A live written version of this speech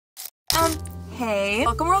Hey.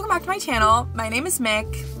 Welcome back to my channel. My name is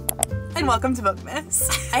Mick. And welcome to Bookmas.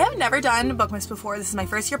 I have never done Bookmas before. This is my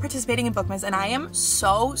first year participating in Bookmas and I am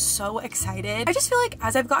so excited. I just feel like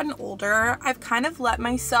as I've gotten older, I've kind of let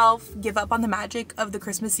myself give up on the magic of the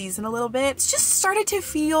Christmas season a little bit. It's just started to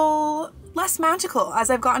feel less magical as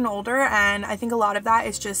I've gotten older, and I think a lot of that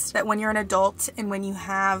is just that when you're an adult and when you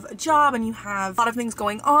have a job and you have a lot of things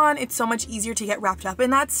going on, it's so much easier to get wrapped up in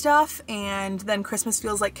that stuff, and then Christmas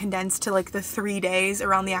feels like condensed to like the 3 days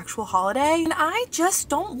around the actual holiday, and I just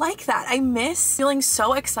don't like that. I miss feeling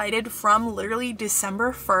so excited from literally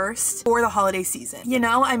December 1st for the holiday season. You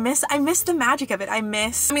know, I miss the magic of it. I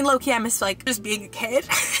mean, low-key, I miss like just being a kid.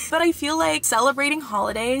 But I feel like celebrating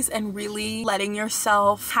holidays and really letting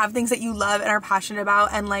yourself have things that you love and are passionate about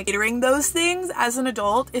and like catering those things as an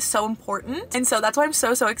adult is so important. And so that's why I'm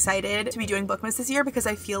so excited to be doing Bookmas this year, because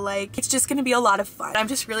I feel like it's just gonna be a lot of fun. I'm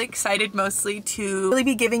just really excited mostly to really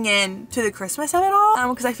be giving in to the Christmas of it all,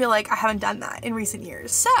 because I feel like I haven't done that in recent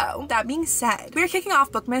years. So that being said, we're kicking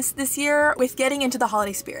off Bookmas this year with getting into the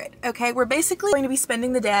holiday spirit. Okay, we're basically going to be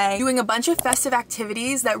spending the day doing a bunch of festive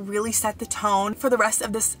activities that really set the tone for the rest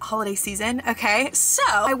of this holiday season. Okay, so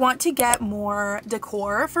I want to get more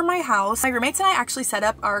decor for my house. My roommates and I actually set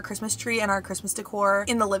up our Christmas tree and our Christmas decor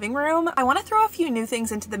in the living room. I want to throw a few new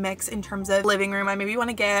things into the mix in terms of living room. I maybe want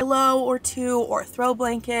to get a pillow or two or a throw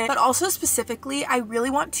blanket, but also specifically, I really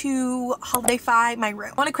want to holidayfy my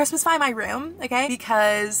room. I want to Christmasify my room, okay?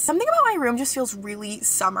 Because something about my room just feels really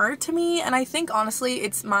summer to me, and I think honestly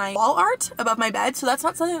it's my wall art above my bed, so that's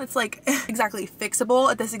not something that's like exactly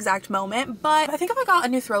fixable at this exact moment, but I think if I got a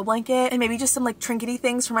new throw blanket and maybe just some like trinkety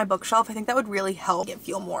things for my bookshelf, I think that would really help it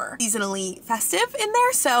feel more seasonally festive in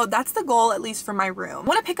there. So that's the goal, at least for my room. I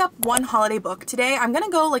want to pick up one holiday book today. I'm gonna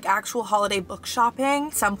go like actual holiday book shopping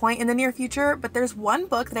at some point in the near future, but there's one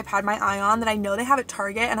book that I've had my eye on that I know they have at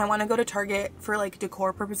Target, and I want to go to Target for like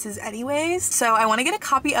decor purposes anyways. So I want to get a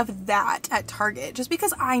copy of that at Target just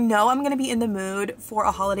because I know I'm gonna be in the mood for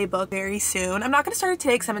a holiday book very soon. I'm not gonna start it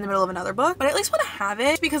today because I'm in the middle of another book, but I at least want to have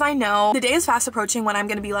it because I know the day is fast approaching when I'm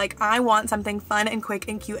gonna be like, I want something fun and quick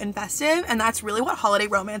and cute and festive, and that's really what holiday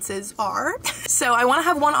romances are. So I want to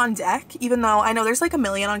have one on deck, even though I know there's like a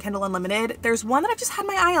million on Kindle Unlimited. There's one that I've just had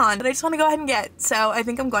my eye on that I just want to go ahead and get. So I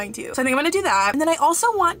think I'm going to. So I think I'm going to do that. And then I also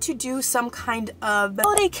want to do some kind of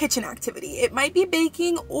holiday kitchen activity. It might be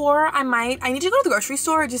baking, or I need to go to the grocery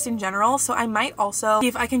store just in general. So I might also see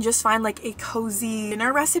if I can just find like a cozy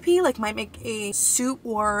dinner recipe, like might make a soup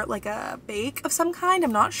or like a bake of some kind.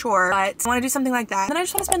 I'm not sure, but I want to do something like that. And then I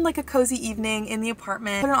just want to spend like a cozy evening in the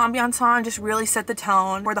apartment, put an ambiance on, just really set the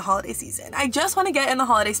tone for the holiday season. I just want to get in the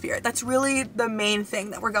holiday spirit. That's really the main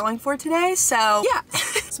thing that we're going for today. So yeah.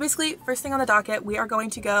 So basically, first thing on the docket, we are going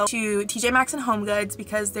to go to TJ Maxx and Home Goods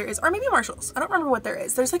because there is, or maybe Marshalls. I don't remember what there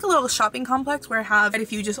is. There's like a little shopping complex where I have quite a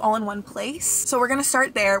few just all in one place. So we're gonna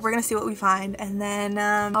start there. We're gonna see what we find, and then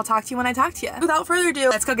I'll talk to you when I talk to you. Without further ado,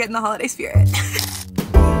 let's go get in the holiday spirit.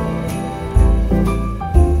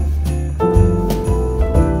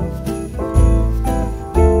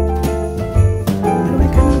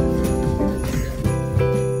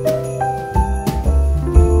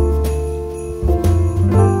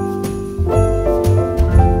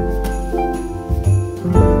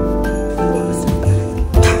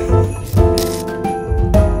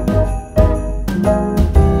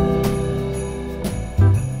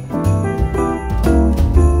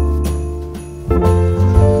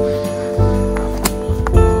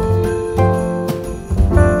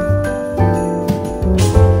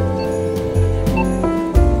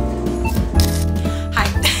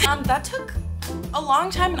 That took a long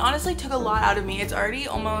time and honestly took a lot out of me. It's already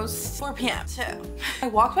almost 4 p.m. So I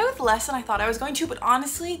walked away with less than I thought I was going to, but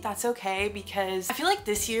honestly that's okay because I feel like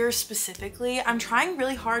this year specifically I'm trying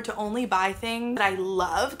really hard to only buy things that I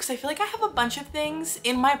love, because I feel like I have a bunch of things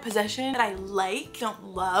in my possession that I like, don't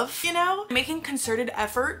love, you know? I'm making concerted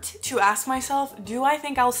effort to ask myself, do I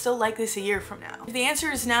think I'll still like this a year from now? If the answer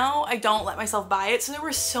is no, I don't let myself buy it. So there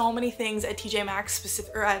were so many things at TJ Maxx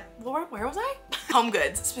or at, where was I? Home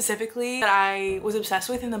Goods specifically that I was obsessed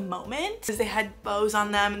with in the moment because they had bows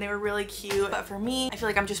on them and they were really cute. But for me, I feel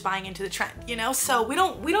like I'm just buying into the trend, you know? So we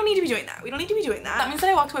don't need to be doing that. We don't need to be doing that. That means that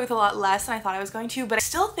I walked away with a lot less than I thought I was going to, but I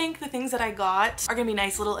still think the things that I got are gonna be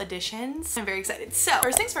nice little additions. I'm very excited. So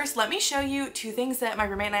first things first, let me show you two things that my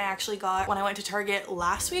roommate and I actually got when I went to Target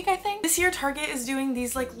last week, I think. This year Target is doing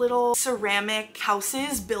these like little ceramic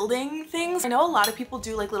houses, building things. I know a lot of people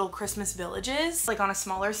do like little Christmas villages, like on a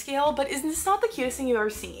smaller scale, but isn't this not the cutest thing you've ever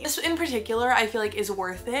seen? This in particular, I feel like is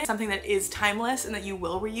worth it. Something that is timeless and that you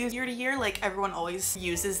will reuse year to year. Like everyone always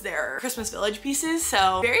uses their Christmas Village pieces.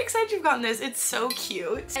 So very excited to have gotten this. It's so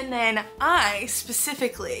cute. And then I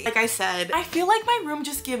specifically, like I said, I feel like my room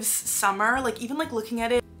just gives summer. Like even like looking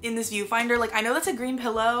at it in this viewfinder, like I know that's a green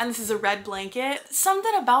pillow and this is a red blanket.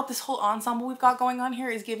 Something about this whole ensemble we've got going on here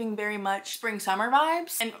is giving very much spring summer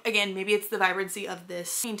vibes. And again, maybe it's the vibrancy of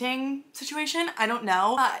this painting situation. I don't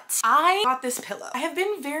know, but I got this pillow. I have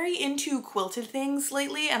been very into quilted things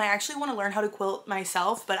lately and I actually want to learn how to quilt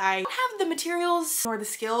myself, but I don't have the materials nor the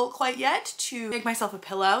skill quite yet to make myself a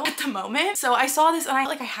pillow at the moment. So I saw this and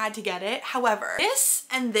I had to get it. However, this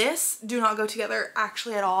and this do not go together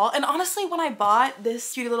actually at all. And honestly, when I bought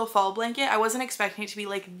this cute little fall blanket, I wasn't expecting it to be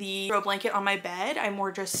like the throw blanket on my bed. I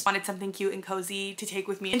more just wanted something cute and cozy to take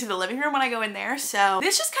with me into the living room when I go in there. So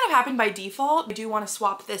this just kind of happened by default. I do want to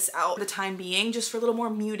swap this out for the time being just for a little more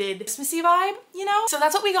muted Christmassy vibe, you know? So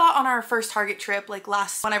that's what we got on our first Target trip, like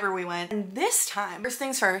whenever we went. And this time, first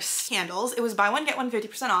things first, candles. It was buy one, get one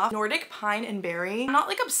 50% off. Nordic Pine and Berry. I'm not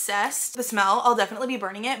like obsessed with the smell. I'll definitely be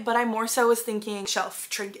burning it, but I more so was thinking shelf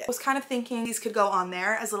trinket. I was kind of thinking these could go on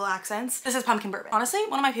there as little accents. This is pumpkin bourbon. Honestly,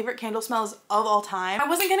 one of my favorite candle smells of all time. I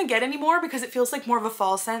wasn't gonna get any more because it feels like more of a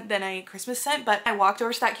fall scent than a Christmas scent, but I walked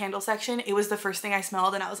over to that candle section. It was the first thing I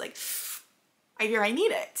smelled and I was like, I hear I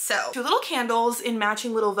need it. So 2 little candles in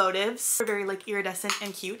matching little votives. They're very like iridescent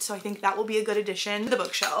and cute. So I think that will be a good addition to the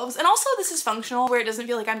bookshelves. And also this is functional where it doesn't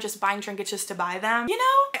feel like I'm just buying trinkets just to buy them. You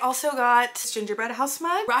know, I also got this gingerbread house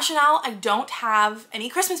mug. Rationale, I don't have any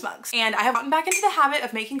Christmas mugs and I have gotten back into the habit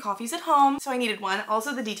of making coffees at home. So I needed one.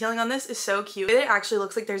 Also the detailing on this is so cute. It actually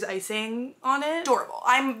looks like there's icing on it. Adorable.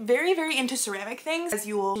 I'm very, very into ceramic things, as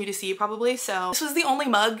you will need to see probably. So this was the only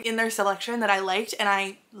mug in their selection that I liked and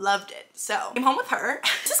I loved it. So came home with her.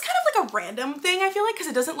 This is kind of like a random thing, I feel like, because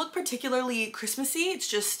it doesn't look particularly Christmassy. It's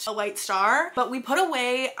just a white star. But we put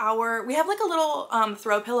away we have like a little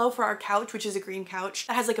throw pillow for our couch, which is a green couch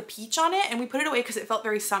that has like a peach on it. And we put it away because it felt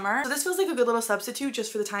very summer. So this feels like a good little substitute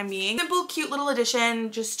just for the time being. Simple, cute little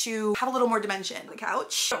addition just to have a little more dimension on the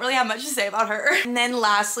couch. Don't really have much to say about her. And then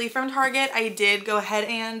lastly from Target, I did go ahead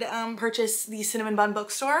and purchase the Cinnamon Bun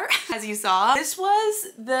bookstore, as you saw. This was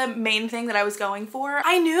the main thing that I was going for.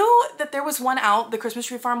 I knew that there was one out, the Christmas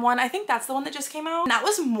Tree Farm one. I think that's the one that just came out. And that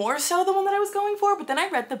was more so the one that I was going for, but then I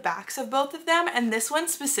read the backs of both of them and this one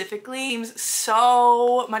specifically seems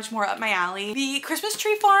so much more up my alley. The Christmas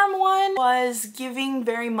Tree Farm one was giving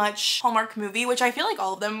very much Hallmark movie, which I feel like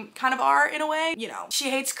all of them kind of are in a way. You know, she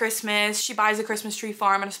hates Christmas, she buys a Christmas tree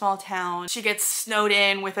farm in a small town, she gets snowed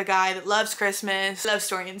in with a guy that loves Christmas, love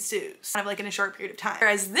story ensues, kind of like in a short period of time.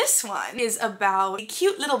 Whereas this one is about a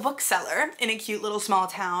cute little bookseller in a cute little small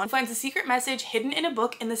town who finds a secret message hidden in a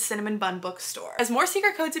book in the Cinnamon Bun bookstore. As more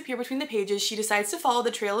secret codes appear between the pages, she decides to follow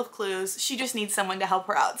the trail of clues. She just needs someone to help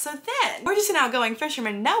her out. So then, gorgeous and outgoing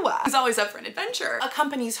fisherman Noah, who's always up for an adventure,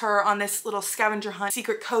 accompanies her on this little scavenger hunt,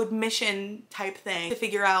 secret code mission type thing to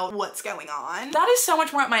figure out what's going on. That is so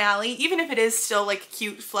much more up my alley, even if it is still like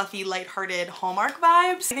cute, fluffy, lighthearted Hallmark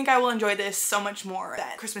vibes. I think I will enjoy this so much more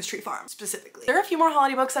than Christmas Tree Farm specifically. There are a few more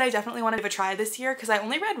holiday books that I definitely want to give a try this year because I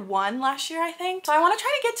only read one last year, I think. So I want to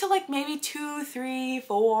try to get to like maybe 2, 3,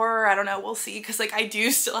 4, I don't know, we'll see, because like I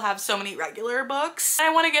do still have so many regular books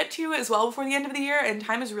I want to get to as well before the end of the year and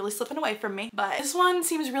time is really slipping away from me. But this one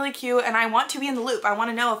seems really cute and I want to be in the loop. I want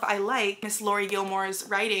to know if I like Miss Lori Gilmore's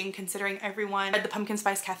writing, considering everyone read The Pumpkin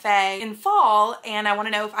Spice Cafe in fall, and I want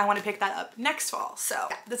to know if I want to pick that up next fall. So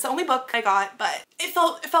yeah, that's the only book I got, but it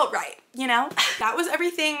felt right, you know? That was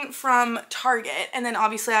everything from Target, and then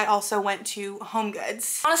obviously I also went to Home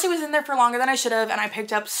Goods. Honestly, was in there for longer than I should have, and I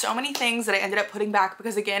picked up so many things that I ended up putting back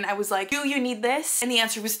because again, I was like, do you need this? And the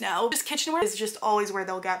answer was no. Just kitchenware is just always where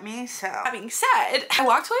they'll get me. So that being said, I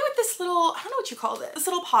walked away with this little, I don't know what you called it, this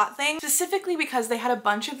little pot thing, specifically because they had a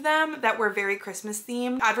bunch of them that were very Christmas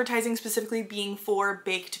themed, advertising specifically being for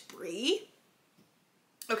baked brie.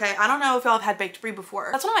 Okay, I don't know if y'all have had baked brie before.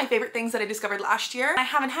 That's one of my favorite things that I discovered last year. I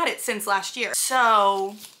haven't had it since last year.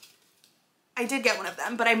 So I did get one of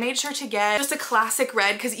them, but I made sure to get just a classic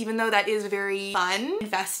red because even though that is very fun and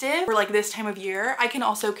festive for like this time of year, I can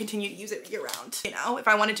also continue to use it year round. You know, if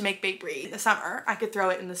I wanted to make baked brie in the summer, I could throw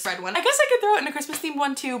it in this red one. I guess I could throw it in a Christmas themed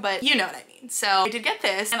one too, but you know what I mean. So I did get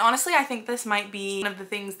this, and honestly, I think this might be one of the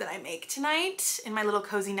things that I make tonight in my little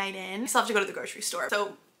cozy night in. I still have to go to the grocery store.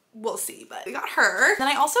 So we'll see, but we got her. Then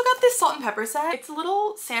I also got this salt and pepper set. It's a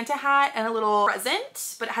little Santa hat and a little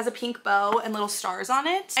present, but it has a pink bow and little stars on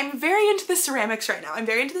it. I'm very into the ceramics right now.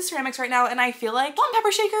 And I feel like salt and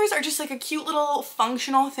pepper shakers are just like a cute little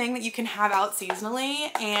functional thing that you can have out seasonally,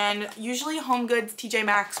 and usually Home Goods, TJ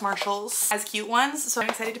Maxx, Marshalls has cute ones, so I'm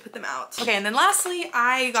excited to put them out. Okay, and then lastly,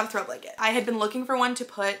 I got a throw blanket. I had been looking for one to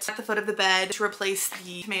put at the foot of the bed to replace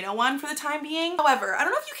the tomato one for the time being. However, I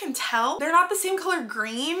don't know if you can tell, they're not the same color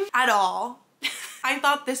green at all. I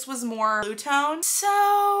thought this was more blue tone,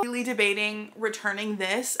 so really debating returning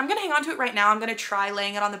this. I'm gonna hang on to it right now. I'm gonna try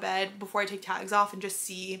laying it on the bed before I take tags off and just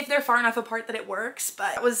see if they're far enough apart that it works,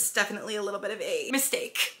 but it was definitely a little bit of a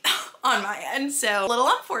mistake on my end, so a little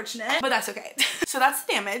unfortunate, but that's okay. So that's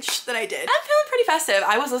the damage that I did. I'm feeling pretty festive.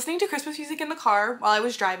 I was listening to Christmas music in the car while I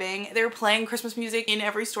was driving. They were playing Christmas music in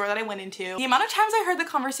every store that I went into. The amount of times I heard the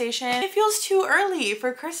conversation, it feels too early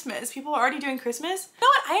for Christmas. People are already doing Christmas. You know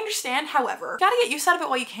what? I understand, however, you gotta get used out of it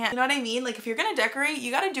while you can. You know what I mean? Like, if you're gonna decorate,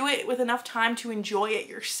 you gotta do it with enough time to enjoy it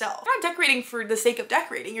yourself. You're not decorating for the sake of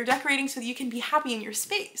decorating. You're decorating so that you can be happy in your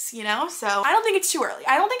space, you know? So I don't think it's too early.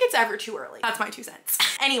 I don't think it's ever too early. That's my 2 cents.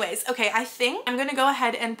 Anyways, okay, I think I'm gonna go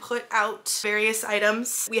ahead and put out various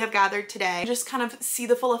items we have gathered today. Just kind of see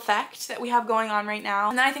the full effect that we have going on right now.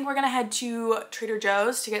 And then I think we're gonna head to Trader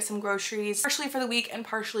Joe's to get some groceries, partially for the week and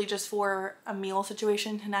partially just for a meal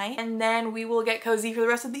situation tonight. And then we will get cozy for the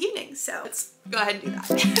rest of the evening. So let's go ahead and do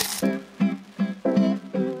that.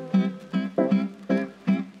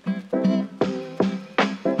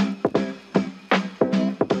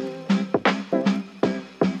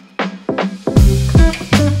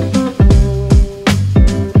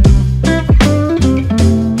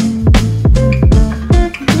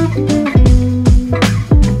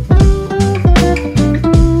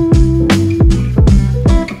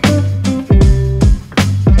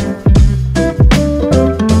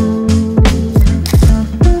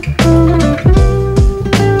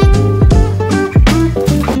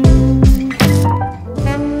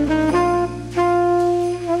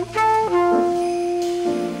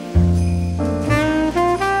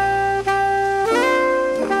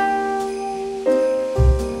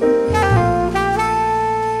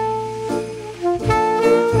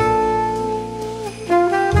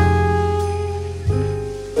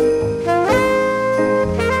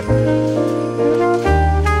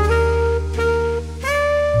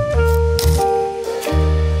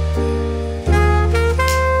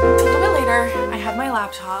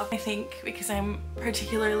 I think because I'm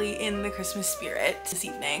particularly in the Christmas spirit this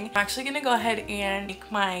evening, I'm actually gonna go ahead and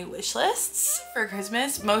make my wish lists for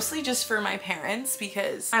Christmas, mostly just for my parents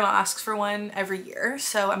because my mom asks for one every year.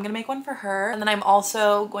 So I'm gonna make one for her. And then I'm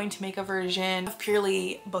also going to make a version of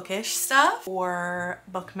purely bookish stuff for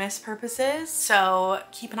bookmas purposes. So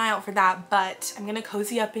keep an eye out for that, but I'm gonna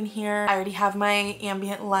cozy up in here. I already have my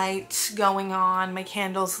ambient light going on, my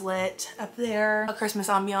candles lit up there, a Christmas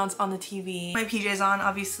ambiance on the TV, my PJs on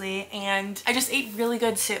obviously, and I just ate really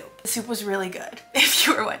good soup. The soup was really good, if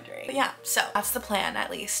you were wondering. But yeah, so that's the plan,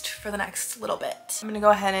 at least for the next little bit. I'm gonna go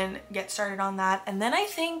ahead and get started on that, and then I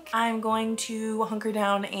think I'm going to hunker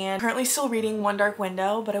down. And currently still reading One Dark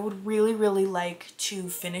Window, but I would really like to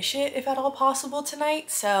finish it if at all possible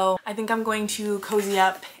tonight. So I think I'm going to cozy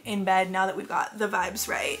up in bed now that we've got the vibes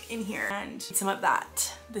right in here and eat some of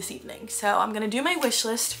that this evening. So I'm gonna do my wish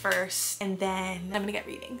list first and then I'm gonna get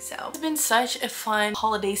reading. So it's been such a fun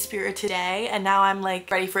holiday spirit today, and now I'm like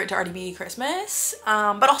ready for it to already be Christmas,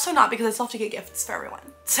 but also not, because I still have to get gifts for everyone.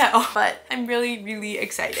 So, but I'm really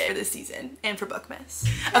excited for this season and for Bookmas.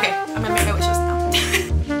 Okay, I'm gonna make my wish list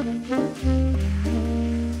now.